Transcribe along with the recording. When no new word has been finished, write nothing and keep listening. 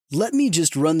"Let me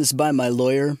just run this by my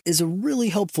lawyer" is a really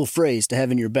helpful phrase to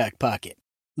have in your back pocket.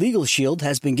 Legal Shield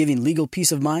has been giving legal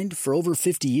peace of mind for over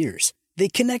 50 years. They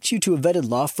connect you to a vetted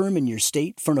law firm in your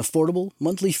state for an affordable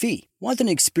monthly fee. Want an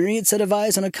experienced set of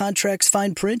eyes on a contract's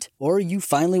fine print? Or you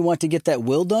finally want to get that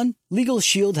will done? Legal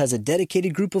Shield has a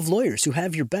dedicated group of lawyers who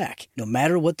have your back, no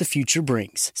matter what the future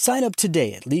brings. Sign up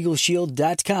today at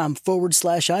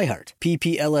LegalShield.com/iHeart.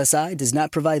 PPLSI does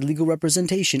not provide legal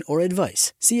representation or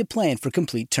advice. See a plan for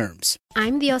complete terms.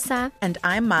 I'm Diosa. And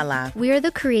I'm Mala. We are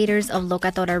the creators of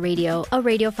Locatora Radio, a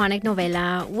radiophonic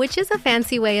novela, which is a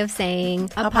fancy way of saying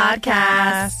a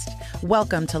podcast.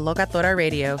 Welcome to Locatora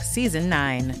Radio, Season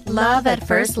 9. Love at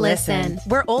first listen.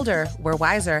 We're older, we're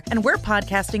wiser, and we're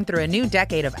podcasting through a new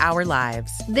decade of our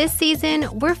lives. This season,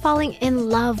 we're falling in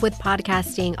love with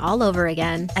podcasting all over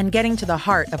again. And getting to the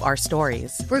heart of our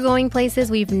stories. We're going places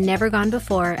we've never gone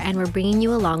before, and we're bringing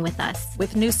you along with us.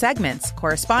 With new segments,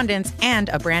 correspondence, and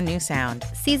a brand new sound.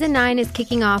 Season 9 is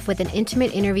kicking off with an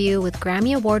intimate interview with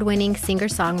Grammy Award-winning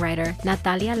singer-songwriter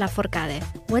Natalia Lafourcade.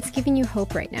 What's giving you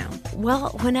hope right now? Well,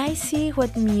 when I see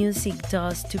what music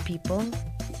does to people,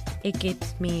 it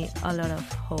gives me a lot of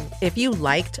hope. If you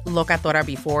liked Locatora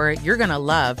before, you're going to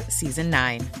love Season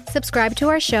 9. Subscribe to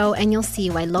our show and you'll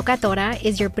see why Locatora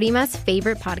is your prima's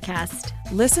favorite podcast.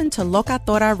 Listen to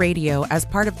Locatora Radio as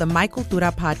part of the My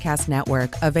Cultura Podcast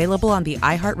Network, available on the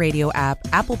iHeartRadio app,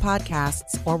 Apple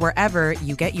Podcasts, or wherever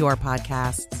you get your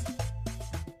podcasts.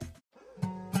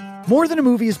 More Than a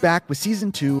Movie is back with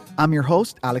Season 2. I'm your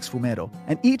host, Alex Fumero,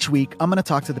 and each week I'm going to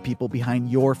talk to the people behind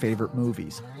your favorite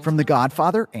movies. From The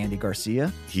Godfather, Andy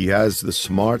Garcia. He has the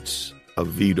smarts of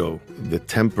Vito, the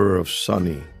temper of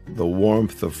Sonny, the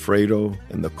warmth of Fredo,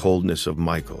 and the coldness of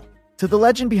Michael. To the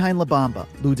legend behind La Bamba,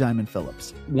 Lou Diamond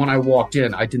Phillips. When I walked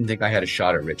in, I didn't think I had a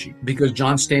shot at Richie because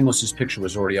John Stamos' picture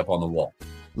was already up on the wall.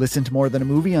 Listen to More Than a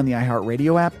Movie on the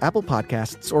iHeartRadio app, Apple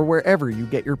Podcasts, or wherever you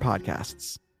get your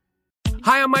podcasts.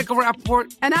 Hi, I'm Michael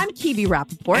Rappaport. And I'm Kibi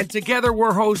Rappaport. And together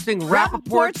we're hosting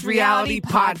Rappaport's Reality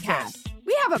Podcast.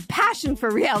 We have a passion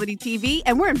for reality TV,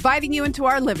 and we're inviting you into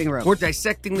our living room. We're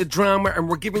dissecting the drama, and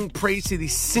we're giving praise to the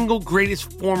single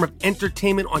greatest form of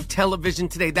entertainment on television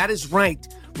today. That is right.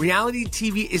 Reality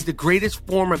TV is the greatest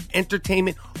form of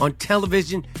entertainment on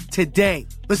television today.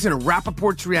 Listen to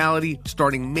Rappaport's Reality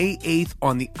starting May 8th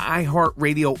on the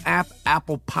iHeartRadio app,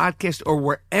 Apple Podcast, or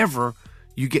wherever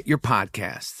you get your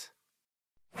podcasts.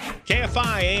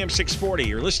 KFI AM 640.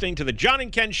 You're listening to the John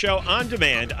and Ken Show on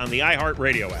demand on the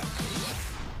iHeartRadio app.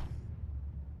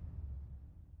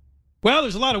 Well,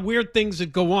 there's a lot of weird things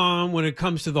that go on when it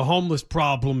comes to the homeless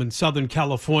problem in Southern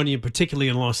California, particularly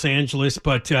in Los Angeles.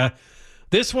 But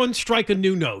this one strike a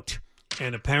new note.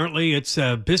 And apparently it's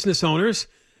business owners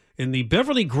in the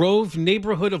Beverly Grove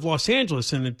neighborhood of Los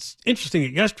Angeles. And it's interesting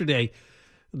that yesterday,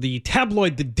 the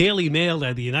tabloid The Daily Mail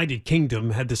of the United Kingdom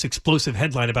had this explosive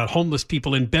headline about homeless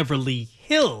people in Beverly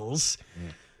Hills.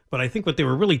 But I think what they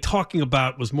were really talking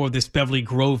about was more this Beverly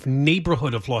Grove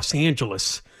neighborhood of Los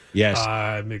Angeles. Yes.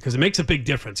 Because it makes a big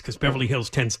difference, because Beverly Hills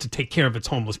tends to take care of its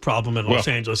homeless problem, and Los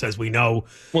Angeles, as we know,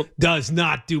 does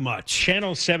not do much.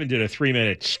 Channel 7 did a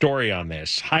 3-minute story on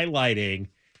this, highlighting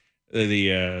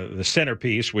the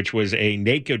centerpiece, which was a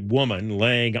naked woman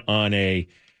laying on a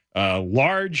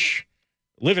large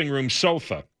living room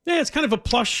sofa. Yeah, it's kind of a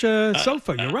plush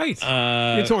sofa. You're right.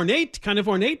 It's ornate, kind of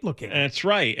ornate looking. That's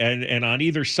right. And on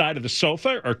either side of the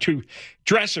sofa are two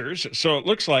dressers, so it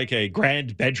looks like a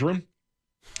grand bedroom.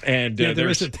 And there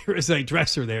is a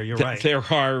dresser there. You're right.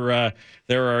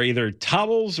 There are either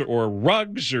towels or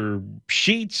rugs or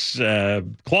sheets,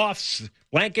 cloths,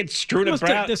 blankets strewn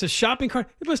about. There's a shopping cart.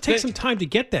 It must take some time to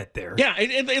get that there. Yeah,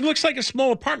 it looks like a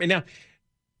small apartment. Now,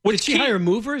 did she hire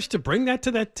movers to bring that to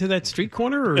that street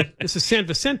corner? Or this is San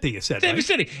Vicente, you said, San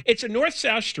Vicente. It's a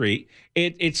north-south street.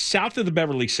 It's south of the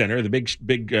Beverly Center, the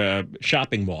big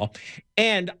shopping mall.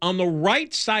 And on the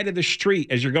right side of the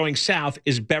street, as you're going south,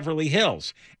 is Beverly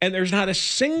Hills. And there's not a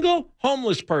single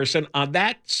homeless person on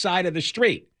that side of the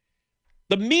street.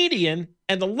 The median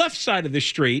and the left side of the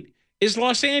street is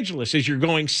Los Angeles as you're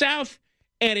going south,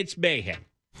 and it's mayhem.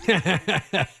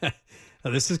 Now,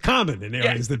 this is common in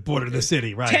areas that border the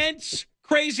city, right? Tense,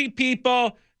 crazy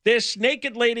people, this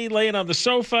naked lady laying on the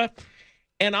sofa.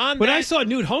 And when I saw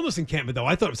nude homeless encampment, though,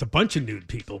 I thought it was a bunch of nude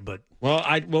people. But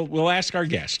we'll ask our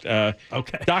guest.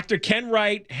 Okay. Dr. Ken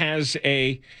Wright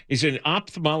he's an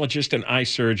ophthalmologist and eye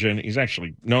surgeon. He's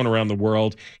actually known around the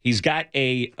world. He's got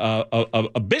a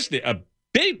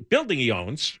big building he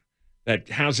owns that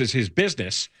houses his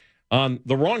business on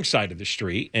the wrong side of the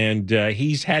street, and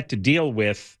he's had to deal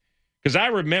with. Because I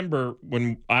remember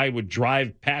when I would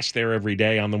drive past there every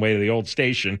day on the way to the old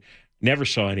station, Never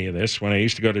saw any of this. When I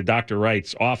used to go to Dr.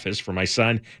 Wright's office for my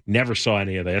son, never saw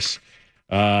any of this.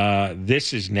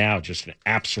 This is now just an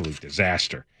absolute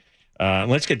disaster.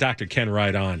 Let's get Dr. Ken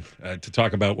Wright on to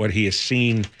talk about what he has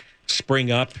seen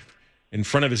spring up in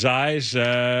front of his eyes.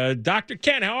 Dr.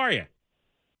 Ken, how are you?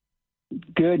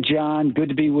 Good, John. Good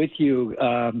to be with you,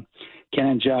 Ken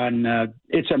and John.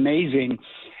 It's amazing.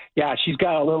 Yeah, she's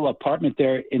got a little apartment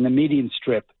there in the median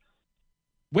strip.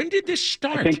 When did this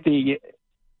start? I think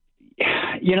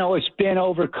it's been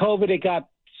over COVID.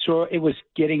 It was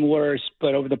getting worse,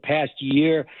 but over the past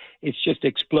year, it's just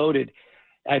exploded.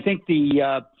 I think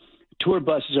the tour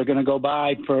buses are going to go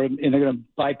by and they're going to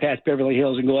bypass Beverly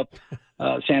Hills and go up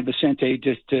San Vicente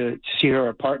just to see her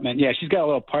apartment. Yeah, she's got a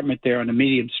little apartment there on the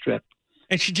median strip.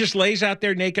 And she just lays out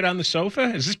there naked on the sofa?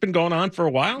 Has this been going on for a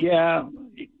while?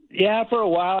 Yeah, for a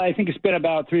while. I think it's been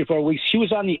about 3 or 4 weeks. She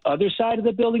was on the other side of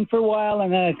the building for a while,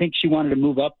 and then I think she wanted to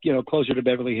move up, closer to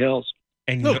Beverly Hills.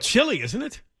 And a little chilly, isn't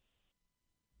it?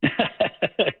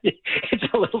 It's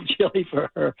a little chilly for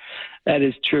her. That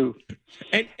is true.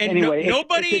 And anyway,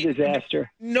 nobody, it's a disaster.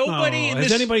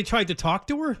 Has anybody tried to talk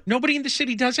to her? Nobody in the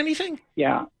city does anything?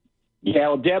 Yeah.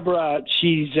 Well, Deborah,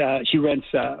 she rents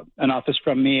an office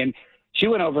from me, and she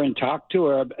went over and talked to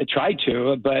her, tried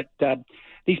to, but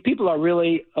these people are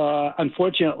really,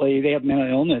 unfortunately, they have mental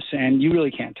illness, and you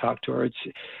really can't talk to her.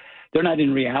 They're not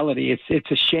in reality.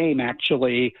 It's a shame,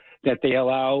 actually, that they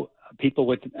allow people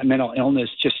with mental illness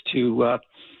just to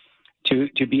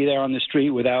be there on the street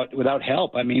without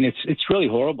help. I mean, it's really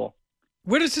horrible.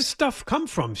 Where does this stuff come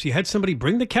from? She had somebody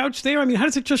bring the couch there? I mean, how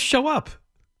does it just show up?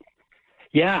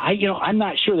 Yeah, I'm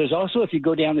not sure. There's also, if you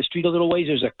go down the street a little ways,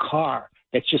 there's a car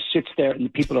that just sits there and the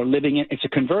people are living in. It's a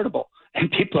convertible and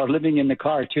people are living in the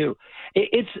car too.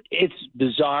 It's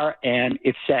bizarre and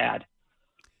it's sad.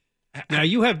 Now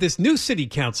you have this new city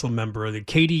council member, the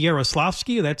Katie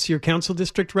Yaroslavsky. That's your council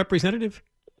district representative?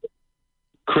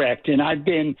 Correct. And I've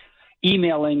been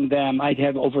emailing them. I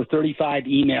have over 35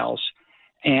 emails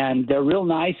and they're real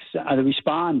nice. They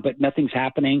respond, but nothing's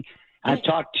happening. I've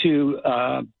talked to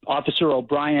Officer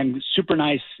O'Brien, super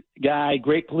nice guy,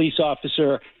 great police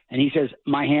officer, and he says,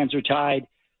 my hands are tied.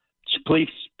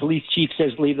 Police chief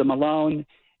says, leave them alone,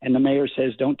 and the mayor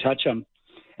says, don't touch them.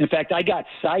 In fact, I got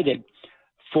cited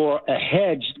for a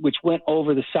hedge which went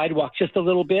over the sidewalk just a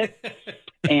little bit,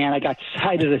 and I got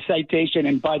cited a citation.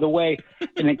 And by the way,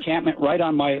 an encampment right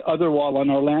on my other wall in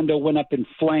Orlando went up in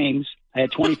flames. I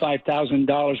had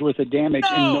 $25,000 worth of damage,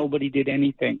 and nobody did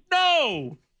anything.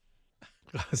 No!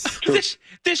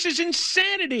 This is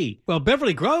insanity. Well,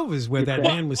 Beverly Grove is where that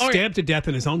man was stabbed to death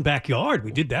in his own backyard.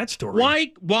 We did that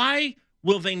story. Why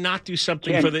will they not do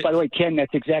something Ken, for the... By the way, Ken,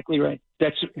 that's exactly right.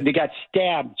 They got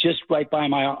stabbed just right by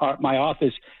my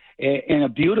office in a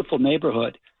beautiful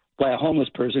neighborhood by a homeless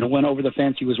person who went over the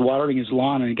fence. He was watering his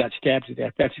lawn and he got stabbed to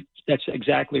death. That's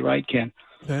exactly right, Ken.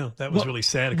 Yeah, that was really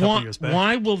sad a couple of years back.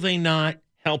 Why will they not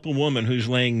help a woman who's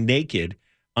laying naked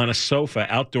on a sofa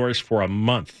outdoors for a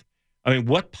month? I mean,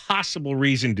 what possible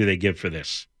reason do they give for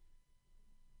this?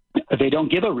 They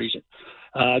don't give a reason.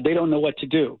 They don't know what to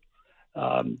do.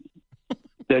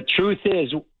 The truth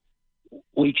is,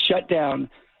 we shut down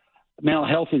mental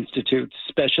health institutes,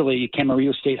 especially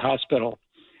Camarillo State Hospital,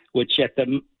 which at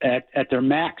their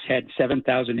max had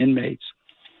 7,000 inmates.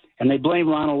 And they blame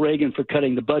Ronald Reagan for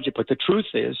cutting the budget. But the truth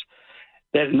is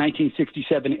that in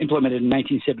 1967, implemented in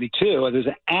 1972, there's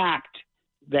an act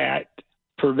that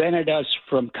prevented us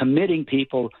from committing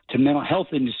people to mental health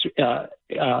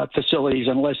facilities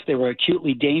unless they were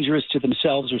acutely dangerous to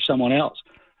themselves or someone else.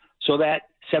 So that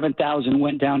 7,000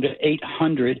 went down to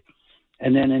 800.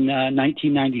 And then in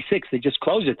 1996, they just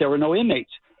closed it. There were no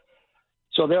inmates.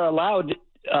 So they're allowed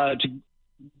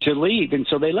to leave, and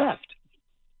so they left.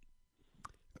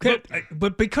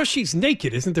 But because she's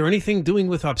naked, isn't there anything doing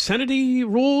with obscenity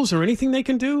rules or anything they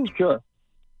can do? Sure.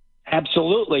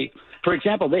 Absolutely. For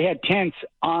example, they had tents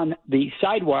on the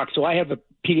sidewalk. So I have a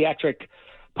pediatric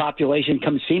population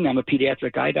come see me. I'm a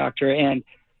pediatric eye doctor. And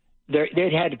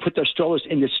they had to put their strollers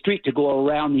in the street to go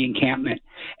around the encampment.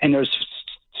 And there's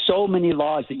so many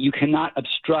laws that you cannot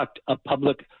obstruct a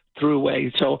public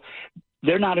throughway. So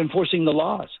they're not enforcing the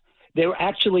laws. They were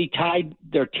actually tied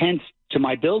their tents to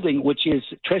my building, which is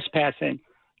trespassing.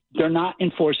 They're not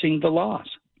enforcing the laws.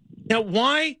 Now,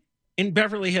 why in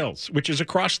Beverly Hills, which is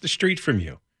across the street from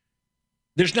you,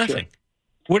 there's nothing?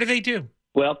 Sure. What do they do?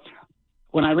 Well,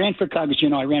 when I ran for Congress,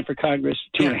 I ran for Congress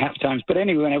 2.5 times. But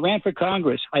anyway, when I ran for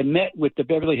Congress, I met with the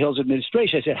Beverly Hills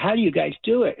administration. I said, how do you guys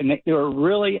do it? And they were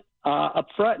really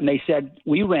upfront, and they said,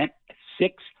 we rent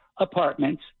 6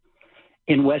 apartments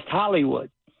in West Hollywood,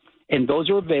 and those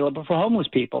are available for homeless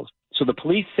people. So the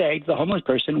police say to the homeless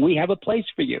person, we have a place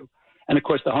for you. And, of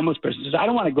course, the homeless person says, I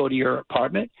don't want to go to your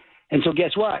apartment. And so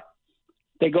guess what?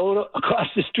 They go across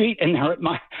the street and they're at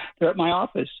my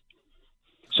office.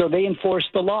 So they enforce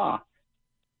the law.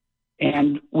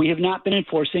 And we have not been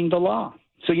enforcing the law.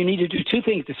 So you need to do two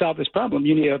things to solve this problem.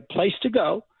 You need a place to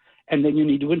go, and then you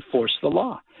need to enforce the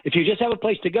law. If you just have a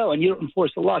place to go and you don't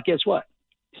enforce the law, guess what?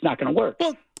 It's not going to work.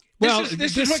 Well,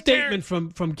 this statement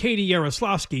from Katie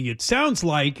Yaroslavsky, it sounds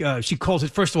like she calls it,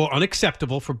 first of all,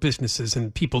 unacceptable for businesses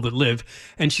and people that live.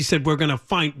 And she said, we're going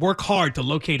to work hard to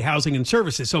locate housing and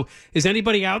services. So is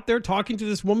anybody out there talking to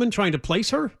this woman trying to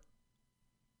place her?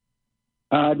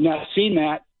 Not seen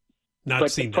that.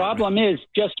 But the problem is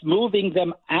just moving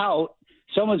them out,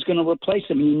 someone's going to replace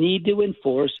them. You need to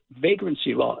enforce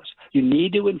vagrancy laws. You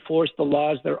need to enforce the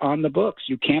laws that are on the books.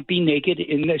 You can't be naked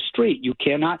in the street. You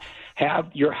cannot have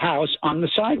your house on the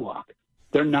sidewalk.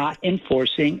 They're not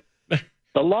enforcing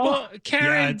the law. Well,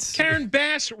 Karen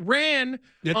Bass ran.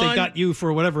 Yet they got you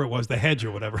for whatever it was, the hedge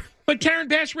or whatever. But Karen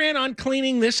Bass ran on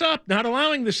cleaning this up, not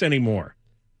allowing this anymore.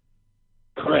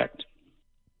 Correct.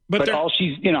 But all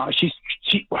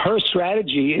her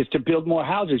strategy is to build more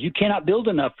houses. You cannot build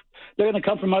enough. They're going to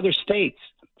come from other states.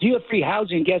 If you have free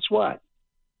housing, guess what?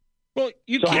 Well,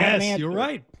 yes, you're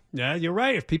right. Yeah, you're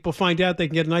right. If people find out they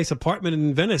can get a nice apartment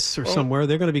in Venice or somewhere,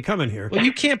 they're going to be coming here. Well,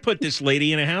 you can't put this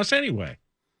lady in a house anyway.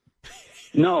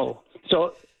 No.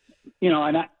 So,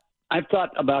 and I've thought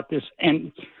about this,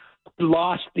 and we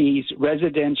lost these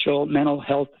residential mental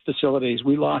health facilities.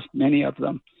 We lost many of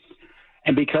them.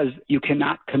 And because you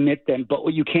cannot commit them, but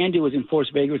what you can do is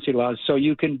enforce vagrancy laws. So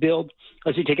you can build,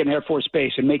 let's say, take an Air Force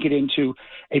base and make it into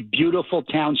a beautiful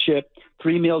township,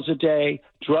 3 meals a day,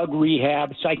 drug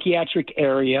rehab, psychiatric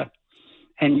area,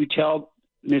 and you tell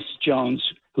Miss Jones,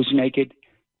 who's naked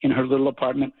in her little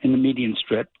apartment in the median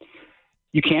strip,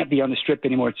 you can't be on the strip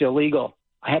anymore. It's illegal.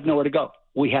 I have nowhere to go.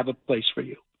 We have a place for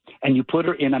you. And you put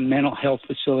her in a mental health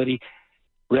facility,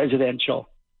 residential,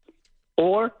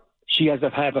 or she has to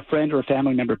have a friend or a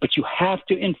family member, but you have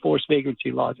to enforce vagrancy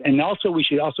laws. And also, we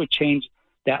should also change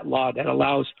that law that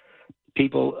allows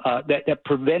people, that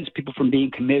prevents people from being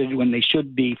committed when they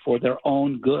should be for their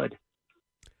own good.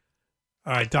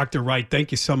 All right, Dr. Wright,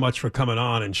 thank you so much for coming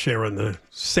on and sharing the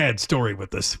sad story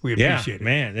with us. We appreciate it.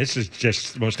 Man, this is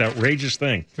just the most outrageous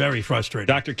thing. Very frustrating.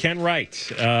 Dr. Ken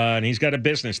Wright, and he's got a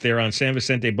business there on San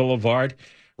Vicente Boulevard.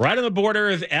 Right on the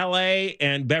border of L.A.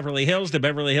 and Beverly Hills. The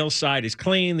Beverly Hills side is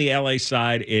clean. The L.A.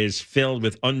 side is filled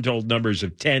with untold numbers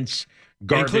of tents,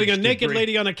 garbage, including a naked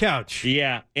lady on a couch.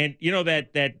 Yeah, and you know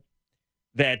that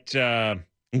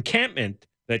encampment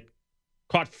that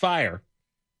caught fire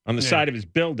on the side of his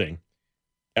building.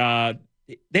 They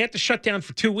had to shut down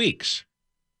for 2 weeks.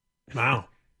 Wow.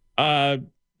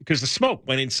 Because the smoke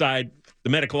went inside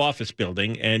the medical office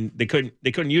building, and they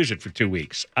couldn't use it for 2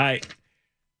 weeks.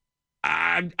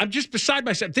 I'm just beside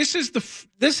myself. This is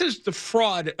the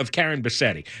fraud of Karen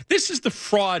Bassetti. This is the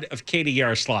fraud of Katie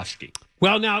Yaroslavsky.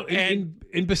 Well, now, in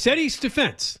Bassetti's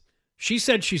defense, she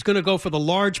said she's going to go for the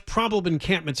large problem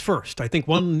encampments first. I think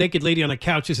one naked lady on a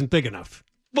couch isn't big enough.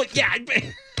 Well, yeah.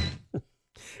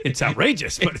 It's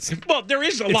outrageous, but it's there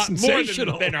is a lot more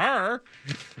than her.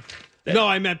 No,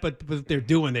 I meant, but they've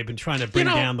been trying to bring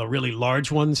down the really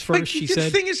large ones first, she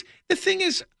said. The thing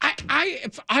is,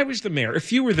 if I was the mayor,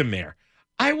 if you were the mayor,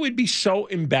 I would be so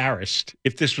embarrassed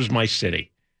if this was my city.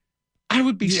 I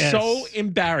would be so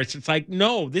embarrassed. It's like,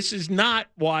 no, this is not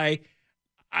why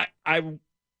I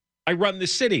run the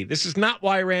city. This is not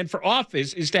why I ran for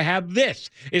office, is to have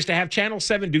Channel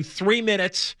 7 do 3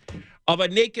 minutes of a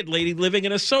naked lady living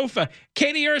in a sofa.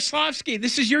 Katie Yaroslavsky,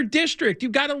 this is your district. You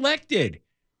got elected.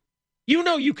 You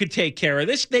know you could take care of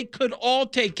this. They could all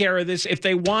take care of this if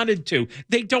they wanted to.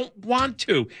 They don't want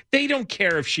to. They don't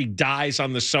care if she dies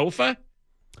on the sofa.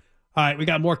 All right, we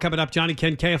got more coming up. Johnny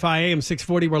Ken, KFI AM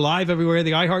 640. We're live everywhere,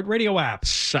 the iHeartRadio app.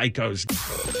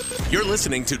 Psychos. You're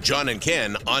listening to John and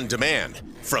Ken on demand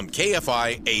from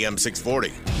KFI AM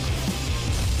 640.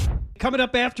 Coming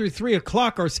up after 3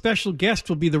 o'clock, our special guest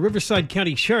will be the Riverside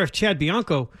County Sheriff, Chad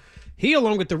Bianco. He,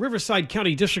 along with the Riverside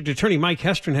County District Attorney Mike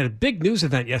Hestron, had a big news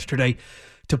event yesterday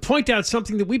to point out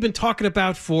something that we've been talking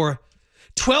about for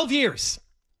 12 years.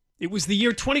 It was the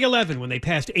year 2011 when they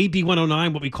passed AB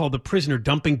 109, what we call the prisoner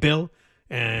dumping bill,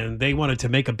 and they wanted to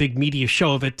make a big media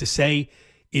show of it to say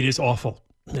it is awful.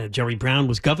 Jerry Brown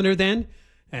was governor then,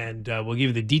 and we'll give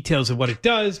you the details of what it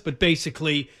does, but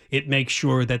basically it makes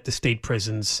sure that the state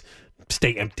prisons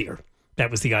stay emptier. That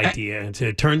was the idea, and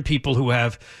to turn people who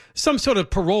have some sort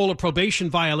of parole or probation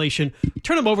violation,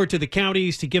 turn them over to the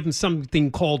counties to give them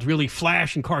something called really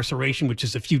flash incarceration, which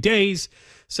is a few days,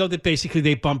 so that basically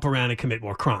they bump around and commit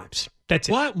more crimes. That's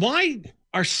it. Why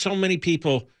are so many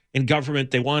people in government,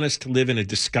 they want us to live in a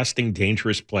disgusting,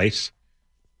 dangerous place?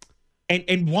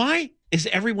 And why is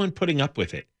everyone putting up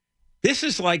with it? This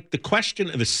is like the question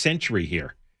of the century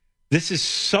here. This is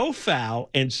so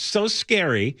foul and so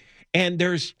scary, and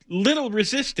there's little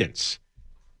resistance.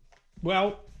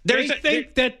 Well, they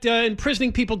think that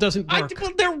imprisoning people doesn't work.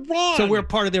 Well, they're wrong. So we're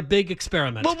part of their big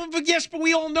experiment. Well, yes, but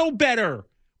we all know better.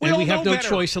 We have no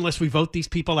choice unless we vote these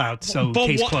people out. So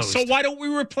case closed. So why don't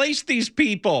we replace these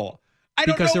people?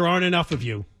 Because there aren't enough of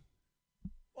you.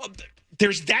 Well,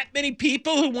 there's that many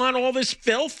people who want all this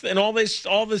filth and all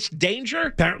this danger?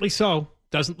 Apparently so.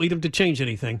 Doesn't lead them to change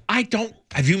anything.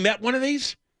 Have you met one of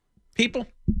these people?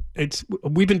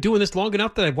 We've been doing this long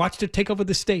enough that I've watched it take over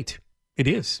the state. It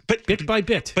is, bit by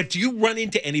bit. But do you run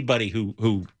into anybody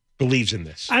who believes in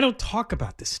this? I don't talk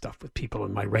about this stuff with people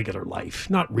in my regular life.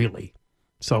 Not really.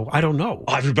 So I don't know.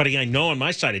 Everybody I know on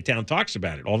my side of town talks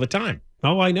about it all the time.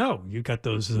 Oh, I know. You got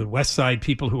those West Side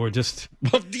people who are just...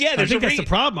 Well, yeah, I think that's the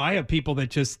problem. I have people that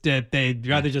just, they'd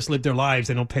rather just live their lives.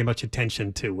 They don't pay much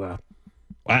attention to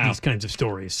these kinds of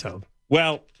stories. So,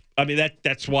 well, I mean,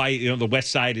 that's why the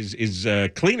West Side is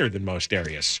cleaner than most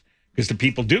areas, because the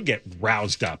people do get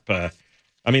roused up.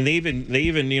 I mean, they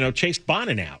even chased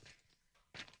Bonin out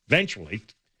eventually.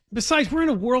 Besides, we're in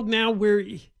a world now where...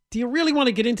 Do you really want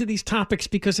to get into these topics?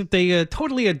 Because if they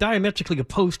totally are diametrically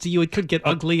opposed to you, it could get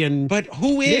ugly. But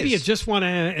who is? Maybe you just want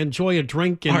to enjoy a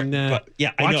drink and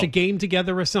watch a game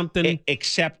together or something.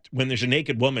 Except when there's a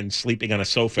naked woman sleeping on a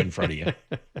sofa in front of you.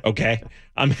 Okay?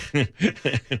 that's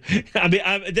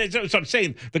what I'm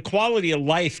saying. The quality of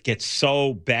life gets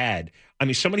so bad. I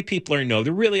mean, so many people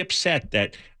they're really upset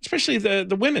that, especially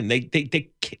the women,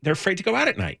 they're afraid to go out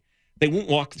at night. They won't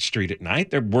walk the street at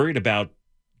night. They're worried about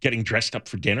getting dressed up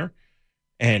for dinner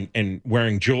and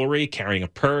wearing jewelry, carrying a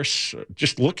purse,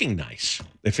 just looking nice.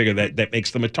 They figure that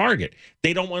makes them a target.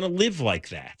 They don't want to live like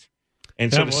that.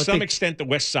 And so to some extent, the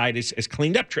West Side is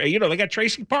cleaned up. They got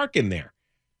Tracy Park in there.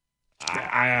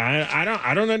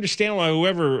 I don't understand why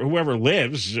whoever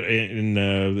lives in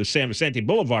the San Vicente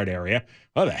Boulevard area,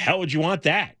 the hell would you want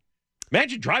that?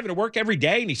 Imagine driving to work every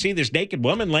day and you see this naked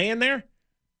woman laying there.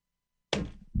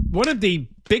 One of the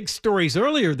big stories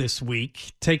earlier this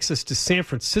week takes us to San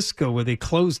Francisco, where they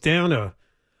closed down a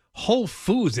Whole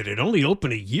Foods that had only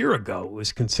opened a year ago. It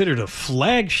was considered a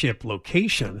flagship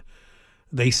location.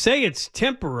 They say it's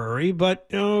temporary, but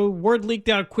word leaked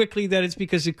out quickly that it's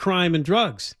because of crime and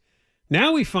drugs.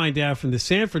 Now we find out from the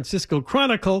San Francisco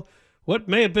Chronicle what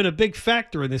may have been a big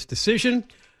factor in this decision.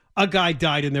 A guy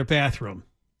died in their bathroom.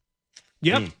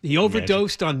 Yep, he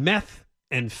overdosed on meth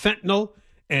and fentanyl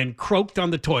and croaked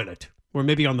on the toilet, or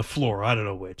maybe on the floor. I don't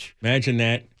know which. Imagine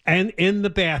that. And in the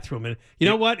bathroom. And you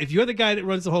know what? If you're the guy that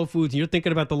runs the Whole Foods and you're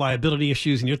thinking about the liability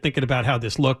issues and you're thinking about how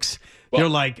this looks, you're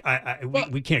like,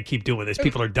 we can't keep doing this.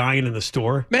 People are dying in the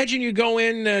store. Imagine you go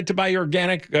in to buy your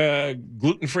organic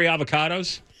gluten-free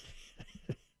avocados,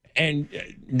 and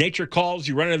nature calls,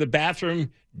 you run into the bathroom,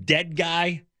 dead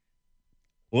guy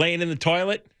laying in the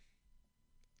toilet.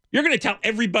 You're going to tell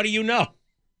everybody you know.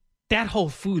 That Whole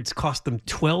Foods cost them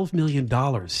 $12 million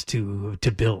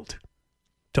to build,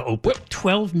 to open.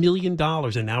 $12 million,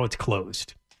 and now it's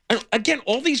closed. Again,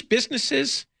 all these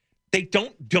businesses, they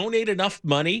don't donate enough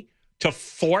money to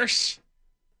force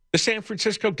the San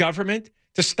Francisco government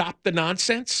to stop the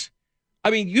nonsense. I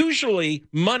mean, usually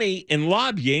money in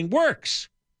lobbying works.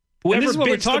 Whoever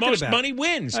bids the most money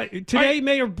wins. Today,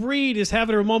 Mayor Breed is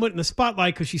having her moment in the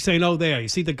spotlight because she's saying, there, you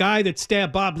see the guy that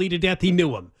stabbed Bob Lee to death, he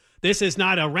knew him. This is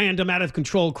not a random,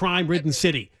 out-of-control, crime-ridden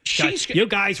city. You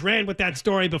guys ran with that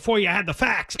story before you had the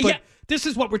facts, but this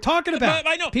is what we're talking about.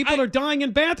 I know. People are dying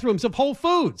in bathrooms of Whole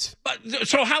Foods.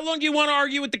 So how long do you want to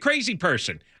argue with the crazy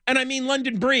person? And I mean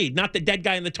London Breed, not the dead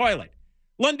guy in the toilet.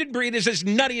 London Breed is as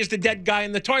nutty as the dead guy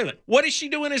in the toilet. What is she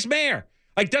doing as mayor?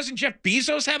 Like, doesn't Jeff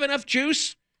Bezos have enough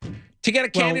juice to get a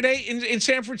candidate in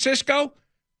San Francisco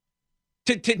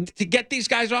to get these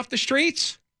guys off the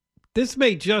streets? This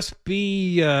may just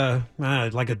be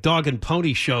like a dog and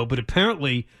pony show, but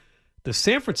apparently the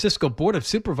San Francisco Board of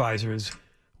Supervisors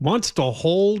wants to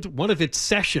hold one of its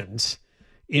sessions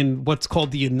in what's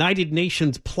called the United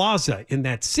Nations Plaza in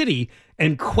that city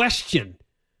and question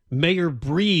Mayor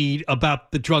Breed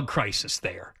about the drug crisis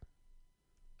there.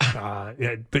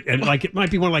 It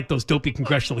might be one of like those dopey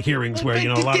congressional hearings where,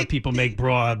 a lot of people make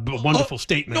broad, wonderful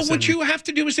statements. No, what you have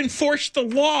to do is enforce the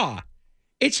law.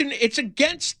 It's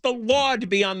against the law to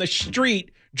be on the street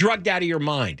drugged out of your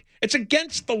mind. It's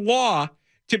against the law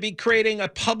to be creating a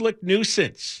public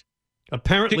nuisance.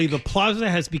 Apparently, the plaza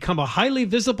has become a highly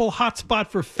visible hotspot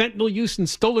for fentanyl use and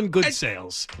stolen goods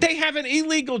sales. They have an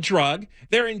illegal drug.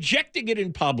 They're injecting it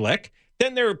in public.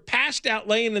 Then they're passed out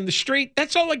laying in the street.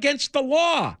 That's all against the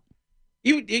law.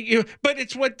 But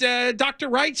it's what Dr.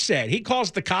 Wright said. He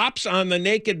calls the cops on the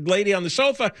naked lady on the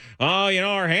sofa. Oh,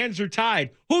 our hands are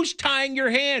tied. Who's tying your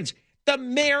hands? The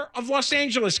mayor of Los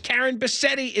Angeles, Karen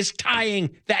Bassetti, is tying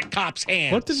that cop's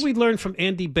hands. What did we learn from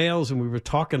Andy Bales when we were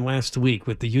talking last week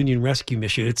with the Union Rescue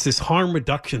Mission? It's this harm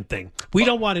reduction thing. We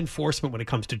don't want enforcement when it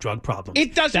comes to drug problems.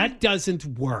 It doesn't. That doesn't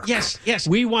work. Yes.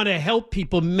 We want to help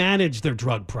people manage their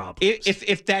drug problems.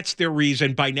 If that's their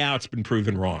reason, by now it's been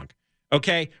proven wrong.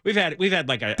 Okay, we've had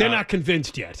like a. They're not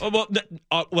convinced yet.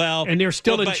 Well, and they're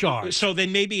still in charge. So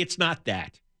then maybe it's not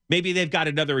that. Maybe they've got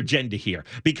another agenda here,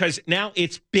 because now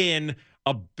it's been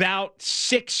about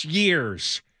 6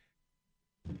 years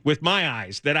with my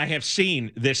eyes that I have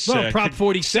seen this. Well, Prop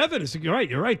 47 is you're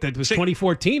right. That was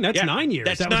 2014. That's 9 years.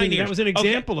 That's 9 years. That was an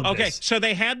example of this. Okay, so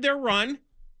they had their run.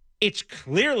 It's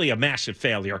clearly a massive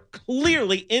failure.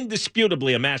 Clearly,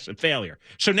 indisputably a massive failure.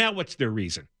 So now what's their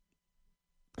reason?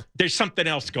 There's something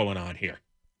else going on here.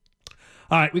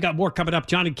 All right, we got more coming up.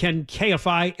 John and Ken,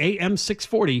 KFI AM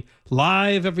 640,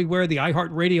 live everywhere, the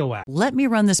iHeartRadio app. Let me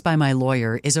run this by my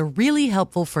lawyer is a really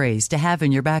helpful phrase to have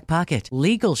in your back pocket.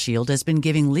 Legal Shield has been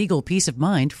giving legal peace of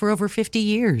mind for over 50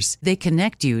 years. They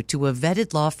connect you to a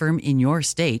vetted law firm in your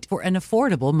state for an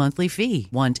affordable monthly fee.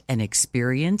 Want an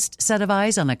experienced set of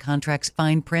eyes on a contract's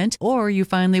fine print? Or you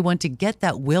finally want to get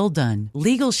that will done?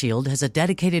 Legal Shield has a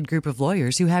dedicated group of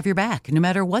lawyers who have your back, no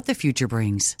matter what the future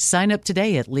brings. Sign up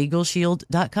today at LegalShield.com/iHeart.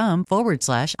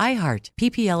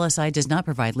 PPLSI does not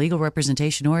provide legal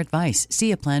representation or advice.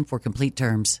 See a plan for complete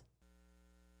terms.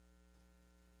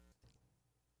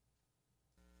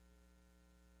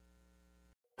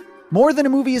 More Than a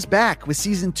Movie is back with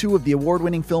season 2 of the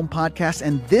award-winning film podcast,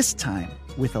 and this time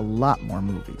with a lot more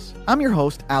movies. I'm your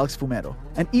host, Alex Fumero,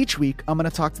 and each week I'm going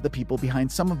to talk to the people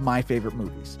behind some of my favorite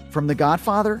movies. From The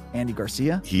Godfather, Andy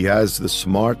Garcia. He has the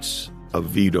smarts of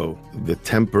Vito, the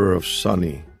temper of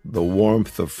Sonny, the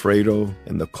warmth of Fredo,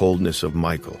 and the coldness of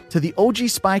Michael. To the OG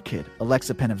Spy Kid,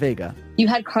 Alexa Penavega. You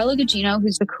had Carla Gugino,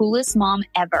 who's the coolest mom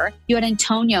ever. You had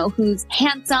Antonio, who's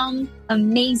handsome,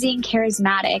 amazing,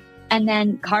 charismatic. And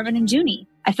then Carmen and Junie.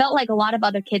 I felt like a lot of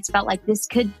other kids felt like this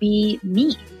could be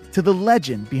me. To the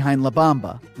legend behind La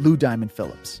Bamba, Lou Diamond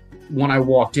Phillips. When I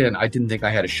walked in, I didn't think I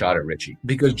had a shot at Richie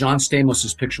because John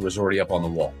Stamos' picture was already up on the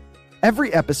wall.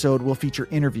 Every episode will feature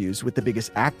interviews with the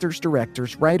biggest actors,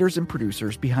 directors, writers, and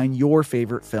producers behind your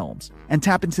favorite films and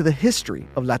tap into the history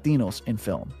of Latinos in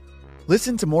film.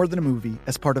 Listen to More Than a Movie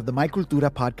as part of the My Cultura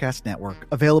Podcast Network,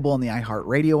 available on the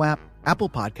iHeartRadio app, Apple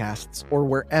Podcasts, or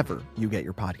wherever you get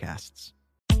your podcasts.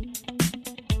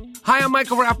 Hi, I'm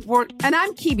Michael Rappaport. And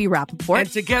I'm Kibi Rappaport.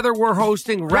 And together we're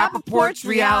hosting Rappaport's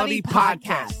Reality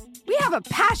Podcast. We have a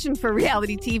passion for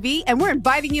reality TV, and we're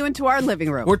inviting you into our living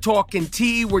room. We're talking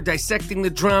tea, we're dissecting the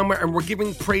drama, and we're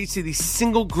giving praise to the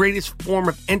single greatest form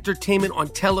of entertainment on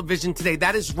television today.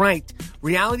 That is right.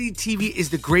 Reality TV is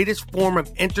the greatest form of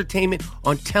entertainment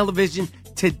on television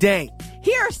today.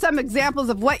 Here are some examples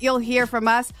of what you'll hear from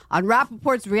us on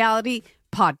Rappaport's Reality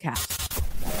Podcast.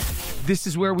 This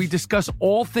is where we discuss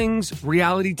all things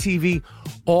reality TV,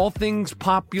 all things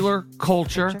popular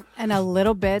culture. And a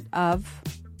little bit of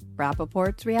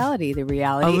Rappaport's reality, the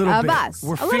reality of us.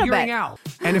 We're figuring out.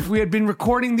 And if we had been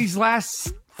recording these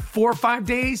last 4 or 5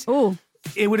 days,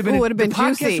 it would have been, the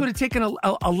podcast juicy. would have taken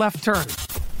a left turn.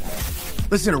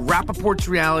 Listen to Rappaport's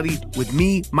Reality with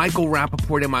me, Michael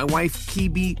Rappaport, and my wife,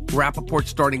 Kibi Rappaport,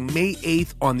 starting May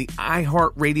 8th on the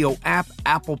iHeartRadio app,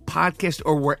 Apple Podcast,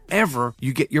 or wherever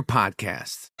you get your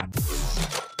podcasts.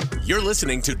 You're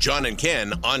listening to John and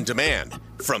Ken on demand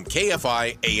from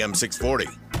KFI AM 640.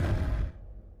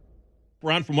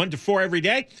 We're on from 1 to 4 every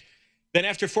day. Then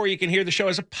after 4, you can hear the show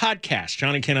as a podcast,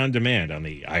 John and Ken on Demand on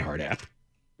the iHeart app.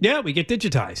 Yeah, we get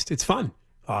digitized. It's fun.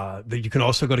 You can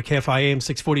also go to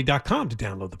KFIAM640.com to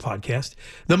download the podcast.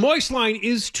 The Moist Line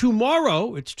is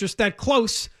tomorrow. It's just that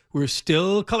close. We're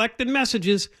still collecting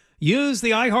messages. Use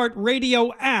the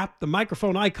iHeartRadio app, the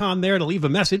microphone icon there to leave a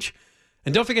message.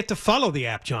 And don't forget to follow the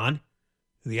app, John.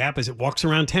 The app, as it walks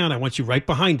around town, I want you right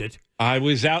behind it. I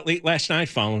was out late last night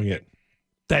following it.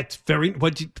 That's very...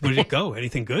 Where did it go?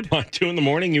 Anything good? 2 in the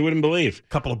morning, you wouldn't believe.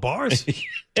 Couple of bars.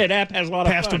 That app has a lot of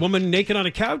fun. Passed a woman naked on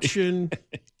a couch and...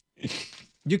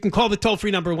 You can call the toll-free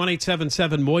number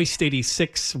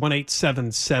 1-877-MOIST-86,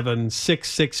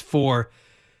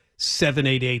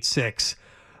 1-877-664-7886.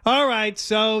 All right,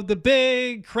 so the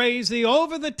big, crazy,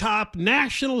 over-the-top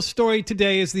national story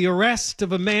today is the arrest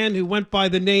of a man who went by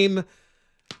the name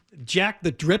Jack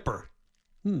the Dripper.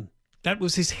 That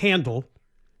was his handle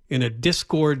in a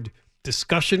Discord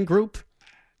discussion group.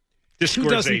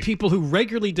 24 people who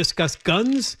regularly discuss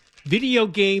guns, video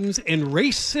games, and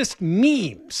racist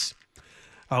memes.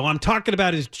 What I'm talking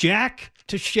about is Jack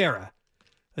Teixeira,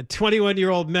 a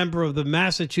 21-year-old member of the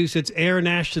Massachusetts Air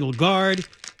National Guard.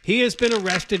 He has been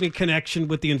arrested in connection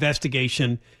with the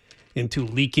investigation into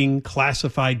leaking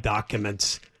classified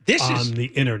documents on the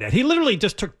internet. He literally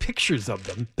just took pictures of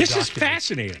them. This is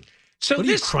fascinating. So what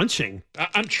are you crunching?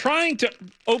 I'm trying to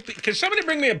open. Can somebody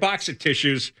bring me a box of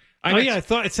tissues? I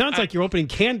thought it sounds like you're opening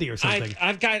candy or something.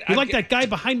 You're like that guy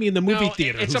behind me in the movie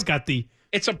theater who's got the.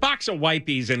 It's a box of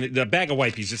Wipies and the bag of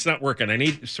Wipies. It's not working. I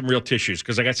need some real tissues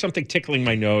because I got something tickling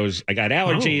my nose. I got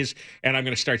allergies, and I'm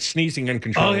going to start sneezing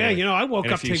uncontrollably. Oh, yeah. I woke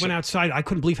up today, went outside. I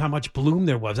couldn't believe how much bloom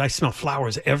there was. I smell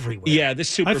flowers everywhere. Yeah, this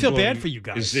super I feel bloom bad for you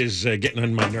guys. Is getting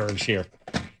on my nerves here.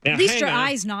 Now, At least your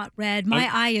eye's not red. My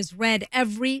eye is red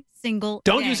every single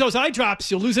day. Don't use those eye drops.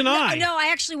 You'll lose an eye. No, I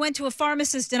actually went to a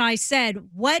pharmacist and I said,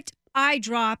 what eye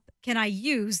drop can I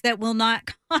use that will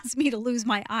not cause me to lose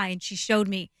my eye? And she showed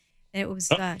me. And it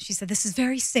was, she said, this is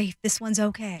very safe. This one's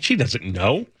okay. She doesn't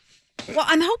know. Well,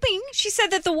 I'm hoping. She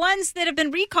said that the ones that have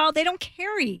been recalled, they don't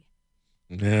carry.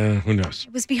 Who knows?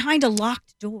 It was behind a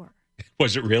locked door.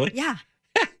 Was it really? Yeah.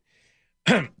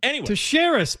 Anyway.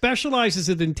 Teixeira specializes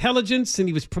in intelligence, and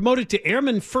he was promoted to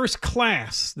Airman First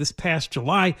Class this past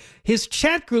July. His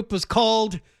chat group was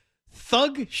called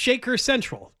Thug Shaker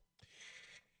Central.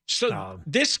 So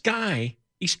this guy,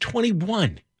 he's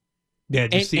 21. Yeah,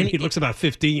 he looks about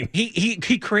 15.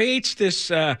 He creates this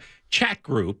chat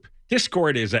group.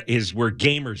 Discord is where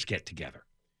gamers get together.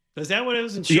 Is that what it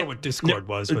was? I wasn't sure what Discord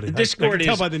was, but Discord I can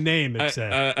tell by the name it's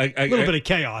a little bit of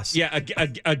chaos. Yeah,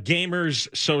 a gamer's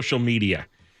social media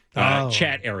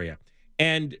chat area.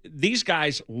 And these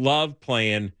guys love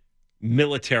playing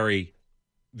military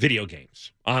video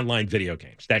games, online video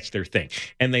games. That's their thing.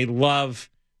 And they love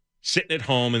sitting at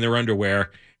home in their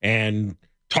underwear and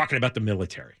talking about the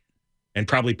military. And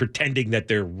probably pretending that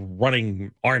they're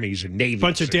running armies and navies.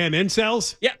 Bunch of damn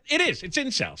incels? Yeah, it is. It's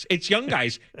incels. It's young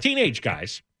guys, teenage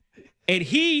guys. And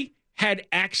he had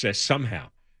access somehow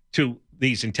to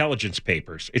these intelligence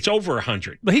papers. It's over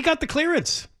 100. But he got the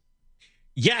clearance.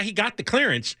 Yeah, he got the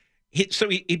clearance. So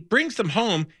he brings them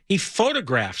home. He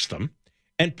photographs them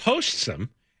and posts them.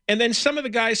 And then some of the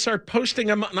guys start posting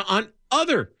them on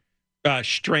other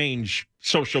strange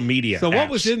social media So apps. what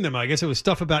was in them? I guess it was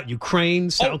stuff about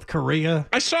Ukraine, South Korea.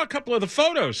 I saw a couple of the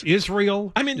photos.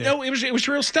 Israel. I mean, no, it was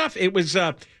real stuff. It was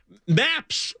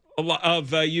maps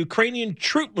of Ukrainian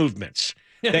troop movements.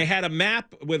 Yeah. They had a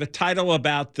map with a title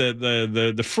about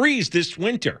the freeze this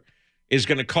winter is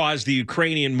going to cause the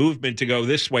Ukrainian movement to go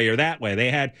this way or that way. They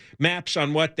had maps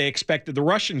on what they expected the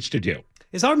Russians to do.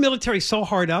 Is our military so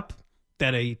hard up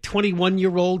that a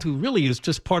 21-year-old who really is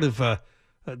just part of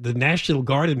the National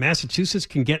Guard in Massachusetts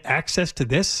can get access to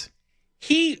this?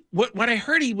 What I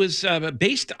heard, he was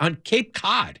based on Cape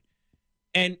Cod,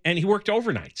 and he worked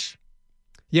overnights.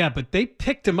 Yeah, but they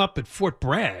picked him up at Fort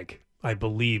Bragg, I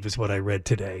believe, is what I read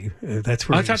today. That's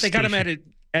where I thought they got him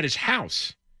at his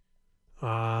house.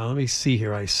 Let me see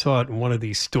here. I saw it in one of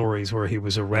these stories where he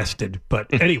was arrested.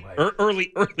 But anyway,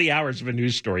 early hours of a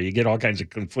news story, you get all kinds of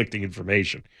conflicting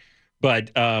information.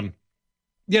 But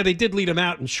yeah, they did lead him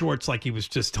out in shorts like he was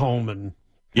just home and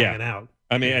hanging out.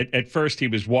 I mean, at first he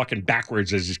was walking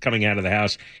backwards as he's coming out of the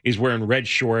house. He's wearing red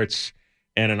shorts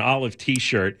and an olive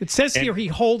T-shirt. It says here he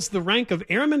holds the rank of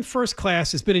Airman First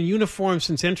Class, has been in uniform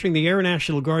since entering the Air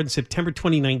National Guard in September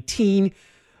 2019.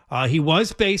 He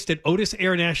was based at Otis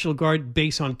Air National Guard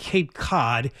Base on Cape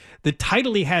Cod. The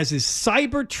title he has is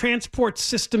Cyber Transport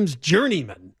Systems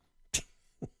Journeyman.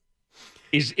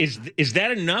 Is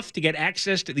that enough to get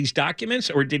access to these documents,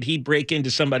 or did he break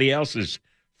into somebody else's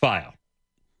file?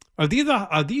 Are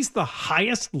these the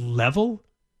highest level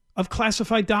of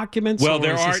classified documents? Well,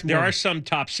 there are some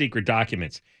top secret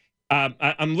documents.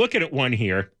 I'm looking at one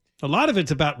here. A lot of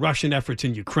it's about Russian efforts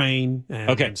in Ukraine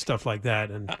and stuff like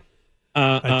that. And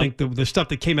I think the stuff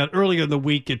that came out earlier in the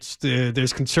week,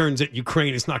 there's concerns that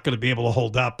Ukraine is not going to be able to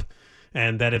hold up,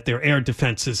 and that if their air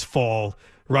defenses fall,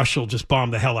 Russia will just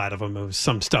bomb the hell out of them. There was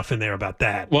some stuff in there about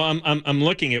that. Well, I'm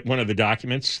looking at one of the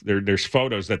documents. There's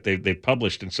photos that they've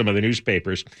published in some of the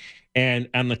newspapers, and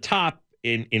on the top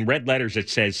in red letters it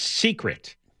says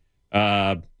secret,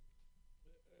 and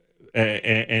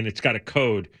it's got a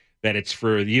code that it's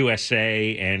for the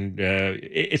USA and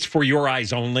it's for your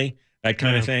eyes only, that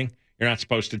kind of thing. You're not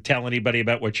supposed to tell anybody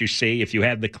about what you see if you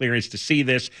have the clearance to see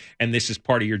this, and this is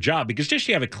part of your job. Because just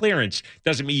you have a clearance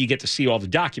doesn't mean you get to see all the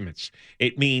documents.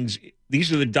 It means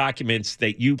these are the documents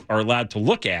that you are allowed to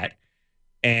look at,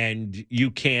 and you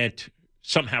can't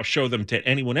somehow show them to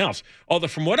anyone else. Although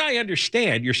from what I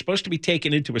understand, you're supposed to be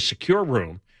taken into a secure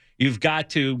room. You've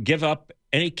got to give up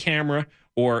any camera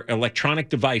or electronic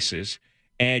devices,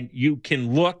 and you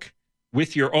can look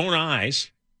with your own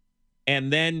eyes,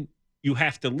 and then you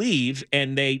have to leave,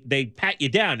 and they pat you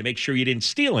down to make sure you didn't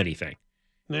steal anything.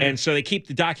 Yeah. And so they keep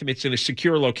the documents in a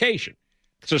secure location.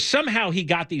 So somehow he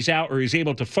got these out, or he's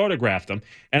able to photograph them.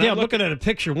 And I'm looking at a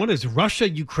picture. One is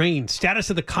Russia-Ukraine, status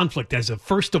of the conflict as of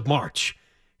 1st of March.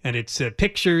 And it's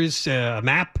pictures, a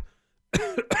map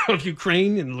of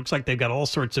Ukraine, and it looks like they've got all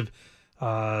sorts of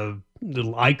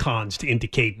little icons to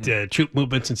indicate troop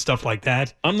movements and stuff like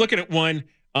that. I'm looking at one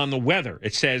on the weather.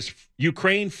 It says,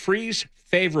 Ukraine freeze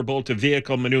favorable to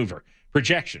vehicle maneuver.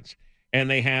 Projections. And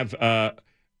they have a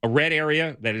red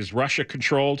area that is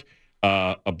Russia-controlled,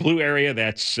 a blue area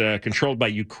that's controlled by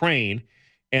Ukraine,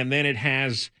 and then it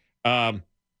has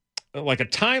like a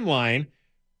timeline,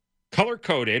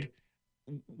 color-coded,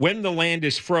 when the land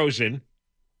is frozen.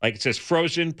 Like it says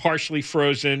frozen, partially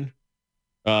frozen,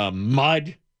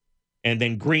 mud, and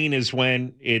then green is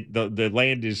when the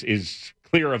land is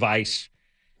clear of ice.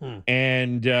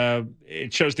 And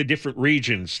it shows the different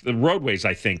regions, the roadways,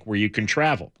 I think, where you can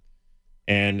travel,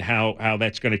 and how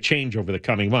that's going to change over the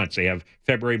coming months. They have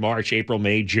February, March, April,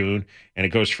 May, June, and it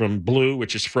goes from blue,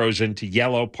 which is frozen, to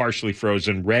yellow, partially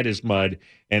frozen, red is mud,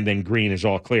 and then green is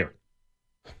all clear.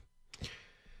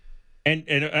 And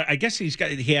I guess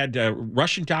he had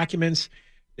Russian documents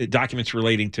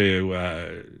relating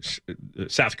to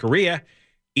South Korea,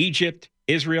 Egypt,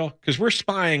 Israel, because we're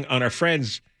spying on our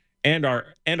friends and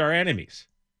our enemies.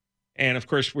 And of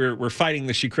course, we're fighting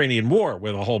this Ukrainian war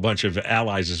with a whole bunch of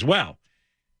allies as well.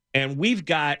 And we've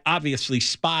got obviously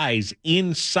spies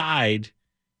inside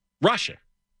Russia,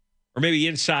 or maybe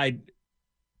inside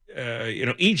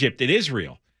Egypt and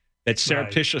Israel, that's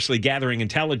surreptitiously gathering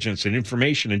intelligence and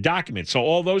information and documents. So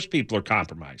all those people are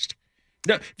compromised.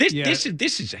 No, this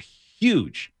is a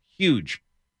huge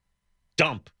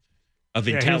dump of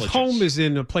intelligence. His home is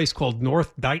in a place called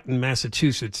North Dighton,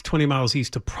 Massachusetts, 20 miles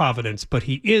east of Providence, but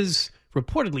he is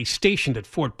reportedly stationed at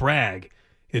Fort Bragg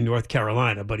in North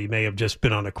Carolina, but he may have just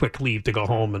been on a quick leave to go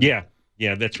home. And yeah,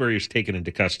 that's where he was taken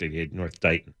into custody at North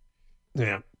Dighton.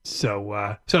 Yeah.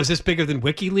 So is this bigger than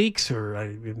WikiLeaks,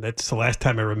 or that's the last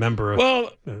time I remember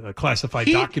a classified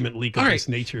document leak of this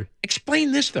nature?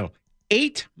 Explain this, though.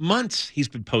 8 months he's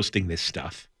been posting this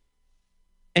stuff,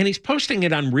 and he's posting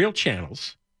it on real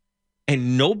channels,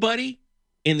 and nobody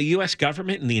in the U.S.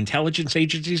 government and the intelligence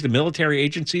agencies, the military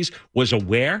agencies, was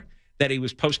aware that he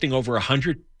was posting over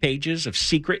 100 pages of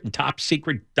secret and top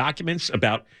secret documents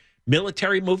about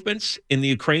military movements in the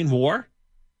Ukraine war.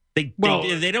 They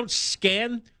don't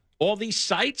scan all these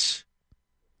sites.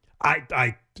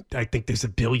 I think there's a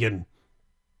billion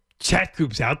chat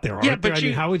groups out there, aren't there? I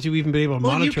mean, how would you even be able to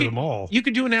monitor them all? You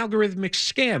could do an algorithmic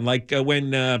scan, like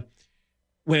when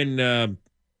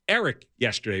Eric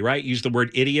yesterday, right, used the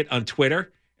word idiot on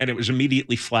Twitter, and it was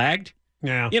immediately flagged.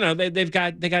 Yeah, they've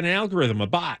got an algorithm, a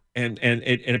bot, and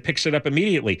it picks it up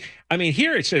immediately. I mean,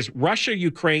 here it says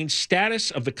Russia-Ukraine status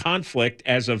of the conflict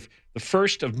as of the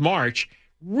 1st of March.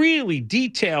 Really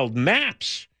detailed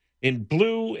maps in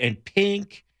blue and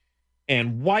pink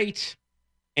and white,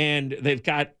 and they've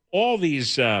got all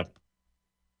these I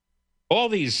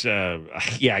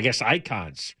guess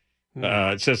icons.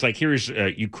 It says, like, here's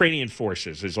Ukrainian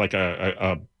forces is like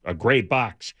a gray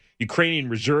box. Ukrainian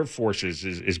reserve forces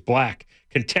is black.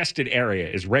 Contested area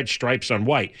is red stripes on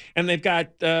white, and they've got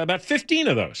about 15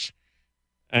 of those.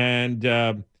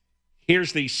 And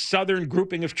here's the southern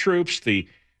grouping of troops, the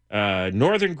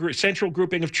central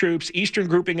grouping of troops, eastern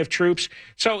grouping of troops.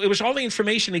 So it was all the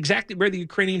information exactly where the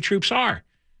Ukrainian troops are.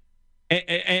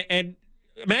 And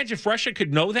imagine if Russia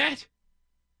could know that.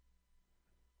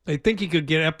 I think he could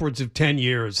get upwards of 10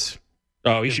 years.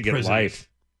 Oh, he should get life.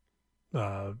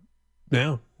 No,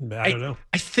 I don't know.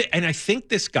 I think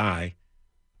this guy,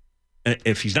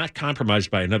 if he's not compromised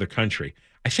by another country,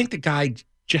 I think the guy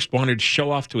just wanted to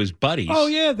show off to his buddies. Oh,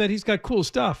 yeah, that he's got cool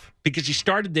stuff. Because he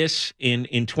started this in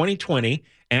 2020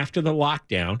 after the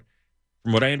lockdown.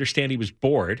 From what I understand, he was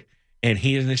bored, and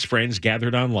he and his friends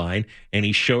gathered online, and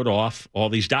he showed off all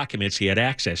these documents he had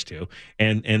access to,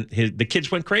 and the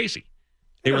kids went crazy.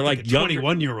 They were like, a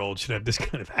 21-year-old should have this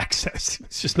kind of access.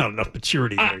 It's just not enough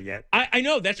maturity there yet. I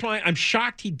know. That's why I'm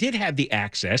shocked he did have the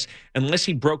access, unless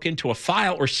he broke into a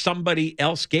file or somebody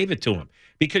else gave it to him.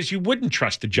 Because you wouldn't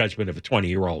trust the judgment of a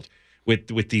 20-year-old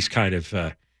with these kind of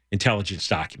intelligence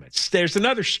documents. There's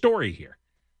another story here.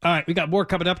 All right, we got more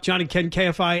coming up. John and Ken,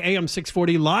 KFI AM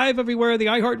 640, live everywhere, the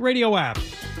iHeartRadio app.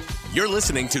 You're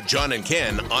listening to John and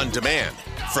Ken on demand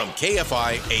from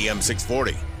KFI AM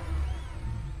 640.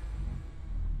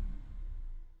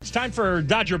 It's time for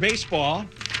Dodger baseball.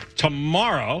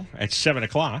 Tomorrow at 7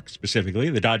 o'clock, specifically,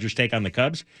 the Dodgers take on the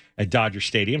Cubs at Dodger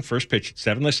Stadium. First pitch at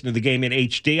 7. Listen to the game in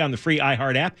HD on the free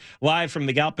iHeart app. Live from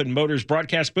the Galpin Motors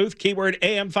broadcast booth. Keyword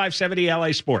AM 570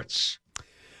 LA Sports.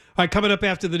 All right, coming up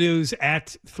after the news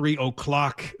at 3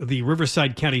 o'clock, the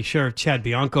Riverside County Sheriff Chad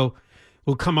Bianco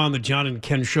will come on the John and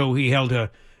Ken show. He held a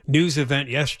news event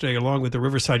yesterday along with the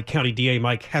Riverside County DA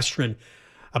Mike Hestron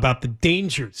about the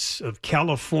dangers of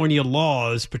California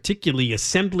laws, particularly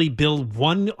Assembly Bill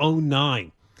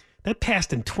 109. That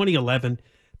passed in 2011.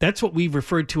 That's what we've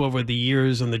referred to over the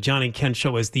years on the John and Ken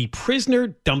show as the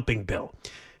prisoner dumping bill.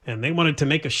 And they wanted to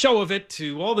make a show of it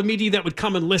to all the media that would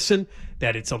come and listen,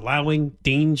 that it's allowing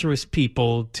dangerous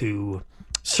people to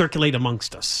circulate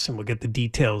amongst us. And we'll get the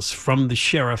details from the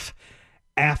sheriff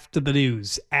after the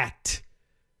news at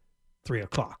 3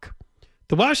 o'clock.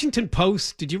 The Washington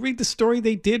Post, did you read the story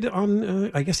they did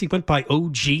on, I guess he went by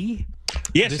OG?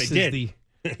 Yes, I did.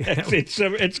 It's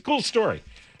a cool story.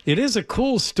 It is a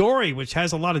cool story, which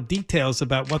has a lot of details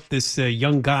about what this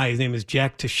young guy, his name is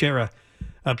Jack Teixeira,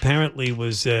 apparently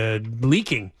was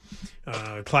leaking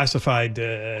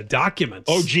classified documents.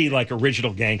 OG, like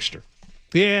original gangster.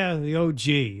 Yeah, the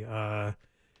OG.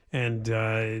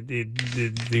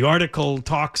 The article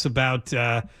talks about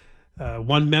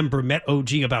one member met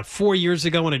OG about 4 years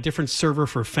ago on a different server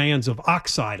for fans of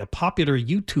Oxide, a popular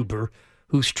YouTuber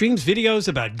who streams videos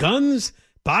about guns,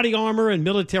 body armor, and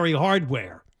military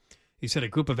hardware. He said a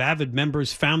group of avid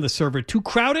members found the server too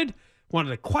crowded,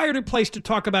 wanted a quieter place to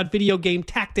talk about video game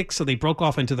tactics, so they broke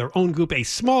off into their own group, a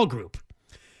small group.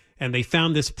 And they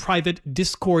found this private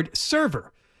Discord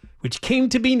server, which came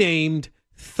to be named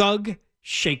Thug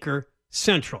Shaker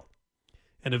Central.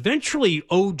 And eventually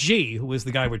OG, who was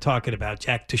the guy we're talking about,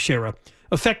 Jack Teixeira,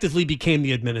 effectively became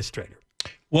the administrator.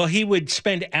 Well, he would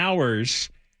spend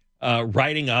hours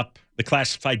writing up the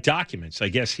classified documents. I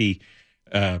guess he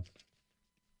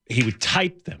would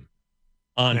type them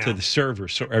onto the server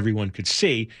so everyone could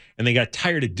see, and they got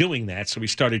tired of doing that, so he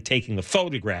started taking the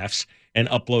photographs and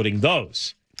uploading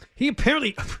those. He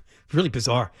apparently, really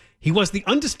bizarre, he was the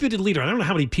undisputed leader. I don't know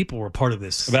how many people were part of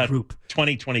this group.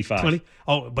 20, 25. 20?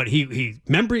 Oh, but he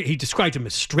described him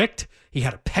as strict. He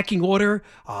had a pecking order.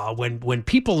 When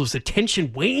people's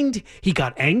attention waned, he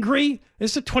got angry.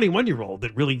 This is a 21-year-old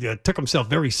that really took himself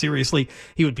very seriously.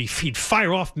 He'd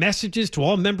fire off messages to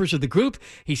all members of the group.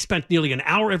 He spent nearly an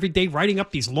hour every day writing up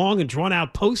these long and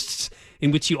drawn-out posts in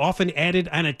which he often added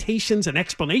annotations and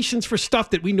explanations for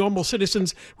stuff that we normal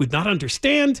citizens would not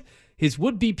understand. His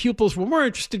would-be pupils were more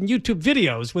interested in YouTube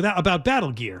videos about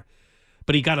battle gear.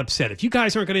 But he got upset. If you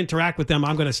guys aren't going to interact with them,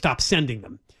 I'm going to stop sending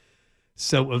them.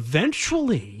 So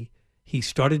eventually, he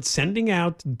started sending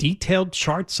out detailed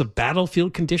charts of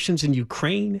battlefield conditions in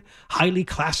Ukraine, highly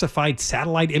classified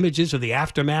satellite images of the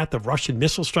aftermath of Russian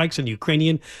missile strikes on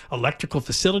Ukrainian electrical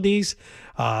facilities.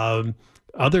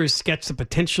 Others sketched the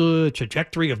potential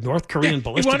trajectory of North Korean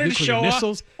ballistic nuclear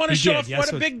missiles. Want to show off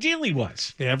what a big deal he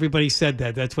was. Yeah, everybody said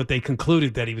that. That's what they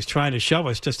concluded, that he was trying to show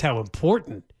us just how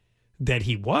important that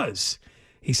he was.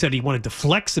 He said he wanted to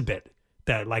flex a bit.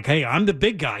 That, like, hey, I'm the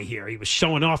big guy here. He was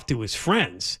showing off to his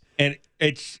friends. And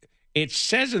it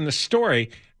says in the story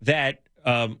that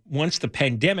once the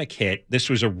pandemic hit, this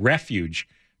was a refuge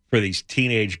for these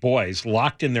teenage boys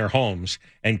locked in their homes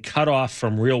and cut off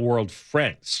from real-world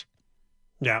friends.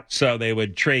 Yeah. So they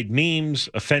would trade memes,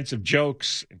 offensive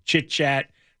jokes, chit-chat.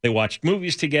 They watched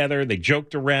movies together. They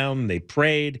joked around. They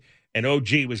prayed. And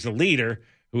OG was the leader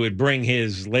who would bring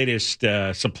his latest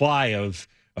supply of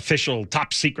official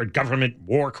top-secret government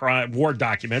war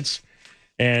documents,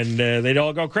 and they'd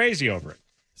all go crazy over it.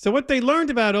 So what they learned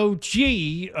about OG,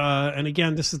 and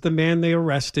again, this is the man they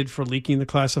arrested for leaking the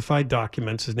classified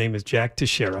documents. His name is Jack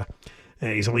Teixeira.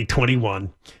 He's only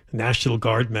 21, National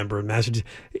Guard member in Massachusetts.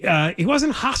 He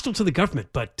wasn't hostile to the government,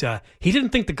 but he didn't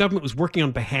think the government was working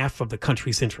on behalf of the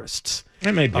country's interests.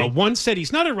 That may be. One said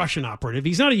he's not a Russian operative.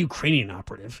 He's not a Ukrainian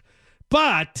operative.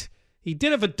 But he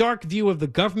did have a dark view of the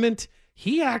government.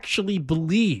 He actually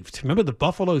believed, remember the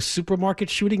Buffalo supermarket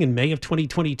shooting in May of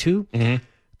 2022? Mm-hmm.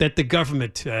 That the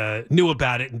government knew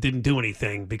about it and didn't do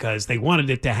anything because they wanted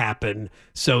it to happen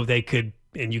so they could,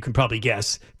 and you can probably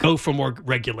guess, go for more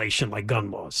regulation like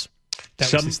gun laws.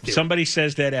 Somebody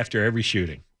says that after every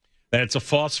shooting, that it's a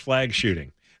false flag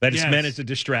shooting, that it's meant as a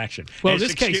distraction. Well, in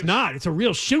this case, not. It's a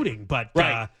real shooting, but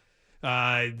right.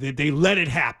 They let it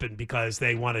happen because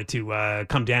they wanted to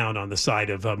come down on the side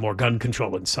of more gun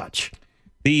control and such.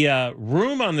 The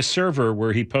room on the server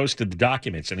where he posted the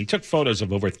documents, and he took photos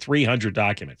of over 300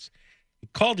 documents. He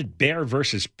called it Bear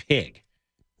versus Pig,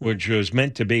 which was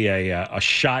meant to be a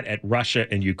shot at Russia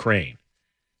and Ukraine.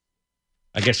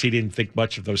 I guess he didn't think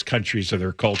much of those countries or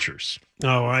their cultures.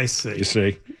 Oh, I see. You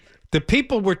see? The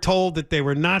people were told that they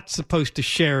were not supposed to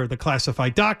share the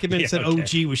classified documents that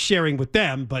OG was sharing with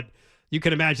them, but you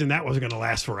can imagine that wasn't going to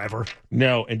last forever.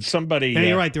 No, and somebody... And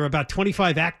you're right, there were about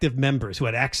 25 active members who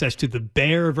had access to the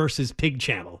Bear versus Pig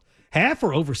channel. Half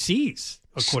are overseas,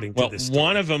 according to this story.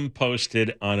 One of them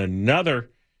posted on another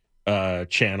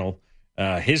channel,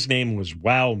 his name was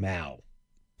Wow Mao.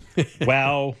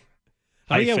 Wow...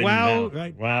 Oh, yeah, wow. Mao.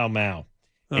 Right. Wow, Mao.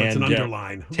 Oh, it's an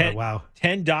underline.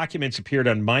 10 documents appeared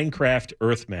on Minecraft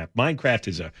Earth Map. Minecraft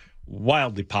is a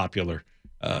wildly popular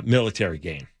military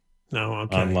game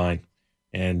online.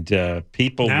 And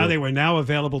people... They were now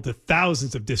available to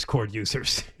thousands of Discord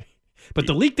users. But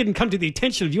the leak didn't come to the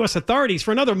attention of U.S. authorities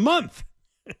for another month.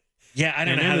 Yeah, I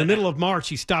don't know. In the middle of March,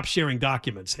 he stopped sharing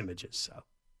images. So.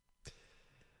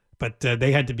 But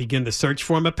they had to begin the search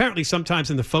for him. Apparently, sometimes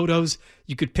in the photos,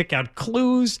 you could pick out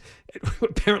clues.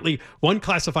 Apparently, one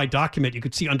classified document you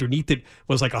could see underneath it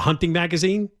was like a hunting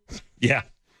magazine. Yeah.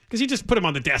 Because he just put him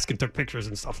on the desk and took pictures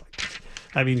and stuff like that.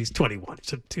 I mean, he's 21.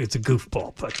 It's a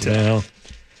goofball. But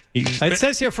it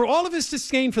says here, for all of his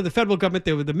disdain for the federal government,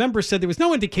 the member said there was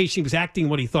no indication he was acting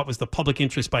what he thought was the public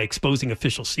interest by exposing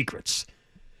official secrets.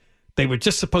 They were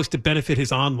just supposed to benefit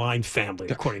his online family,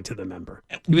 according to the member.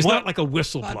 He was not like a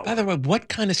whistleblower. By the way, what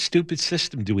kind of stupid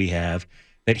system do we have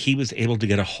that he was able to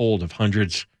get a hold of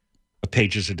hundreds of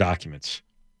pages of documents?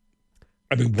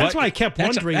 I mean, that's why I kept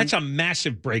wondering. That's a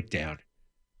massive breakdown.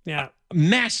 Yeah. A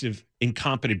massive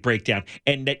incompetent breakdown.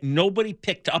 And that nobody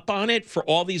picked up on it for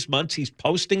all these months he's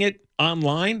posting it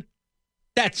online?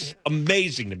 That's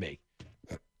amazing to me.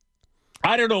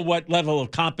 I don't know what level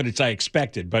of competence I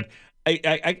expected, but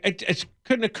it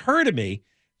couldn't occur to me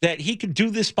that he could do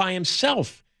this by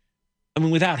himself. I mean,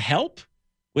 without help,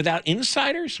 without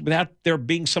insiders, without there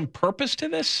being some purpose to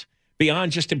this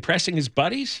beyond just impressing his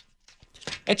buddies.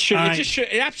 It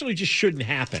absolutely just shouldn't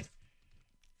happen.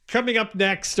 Coming up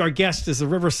next, our guest is the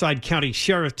Riverside County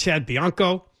Sheriff Chad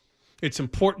Bianco. It's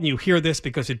important you hear this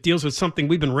because it deals with something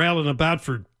we've been railing about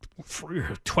for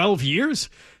 12 years.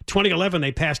 2011,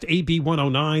 they passed AB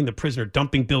 109, the prisoner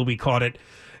dumping bill, we called it.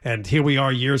 And here we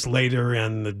are years later,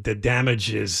 and the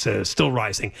damage is still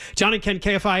rising. John and Ken,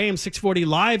 KFI AM 640,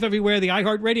 live everywhere, the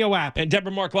iHeartRadio app. And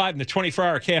Deborah Mark live in the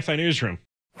 24-hour KFI newsroom.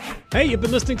 Hey, you've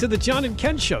been listening to the John and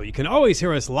Ken Show. You can always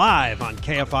hear us live on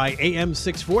KFI AM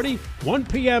 640, 1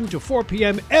 p.m. to 4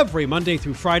 p.m. every Monday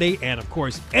through Friday, and, of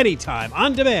course, anytime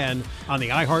on demand on the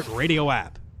iHeartRadio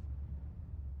app.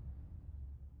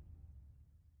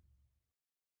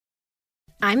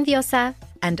 I'm Diosa.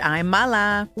 And I'm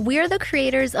Mala. We're the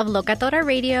creators of Locatora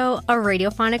Radio, a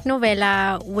radiophonic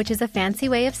novela, which is a fancy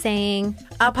way of saying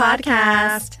a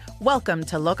podcast. Welcome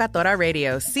to Locatora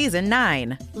Radio Season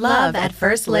 9. Love at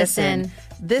First Listen.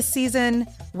 This season,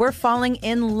 we're falling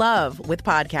in love with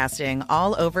podcasting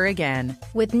all over again.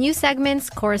 With new segments,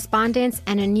 correspondence,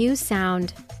 and a new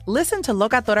sound. Listen to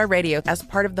Locatora Radio as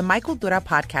part of the Michael Dura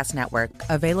Podcast Network.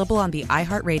 Available on the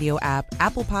iHeartRadio app,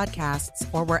 Apple Podcasts,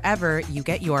 or wherever you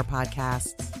get your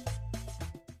podcasts.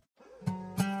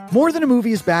 More Than a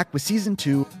Movie is back with Season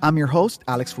 2. I'm your host,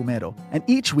 Alex Fumero. And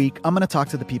each week, I'm going to talk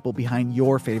to the people behind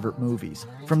your favorite movies.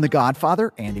 From The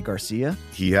Godfather, Andy Garcia.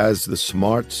 He has the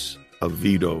smarts of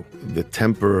Vito, the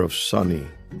temper of Sonny,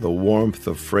 the warmth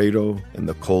of Fredo, and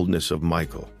the coldness of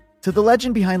Michael. To the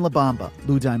legend behind La Bamba,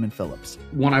 Lou Diamond Phillips.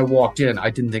 When I walked in, I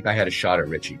didn't think I had a shot at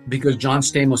Richie because John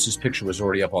Stamos' picture was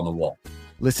already up on the wall.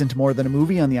 Listen to More Than a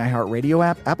Movie on the iHeartRadio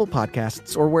app, Apple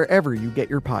Podcasts, or wherever you get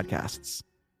your podcasts.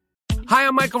 Hi,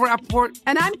 I'm Michael Rappaport.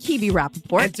 And I'm Kibi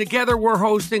Rappaport. And together we're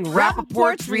hosting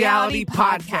Rappaport's Reality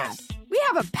Podcast. We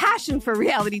have a passion for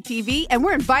reality TV, and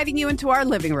we're inviting you into our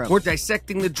living room. We're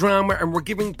dissecting the drama, and we're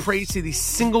giving praise to the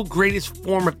single greatest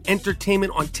form of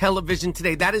entertainment on television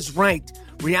today. That is right.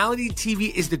 Reality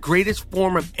TV is the greatest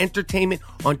form of entertainment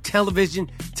on television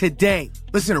today.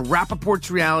 Listen to Rappaport's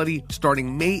Reality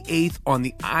starting May 8th on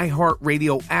the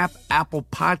iHeartRadio app, Apple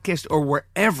Podcast, or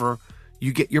wherever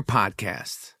you get your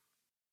podcasts.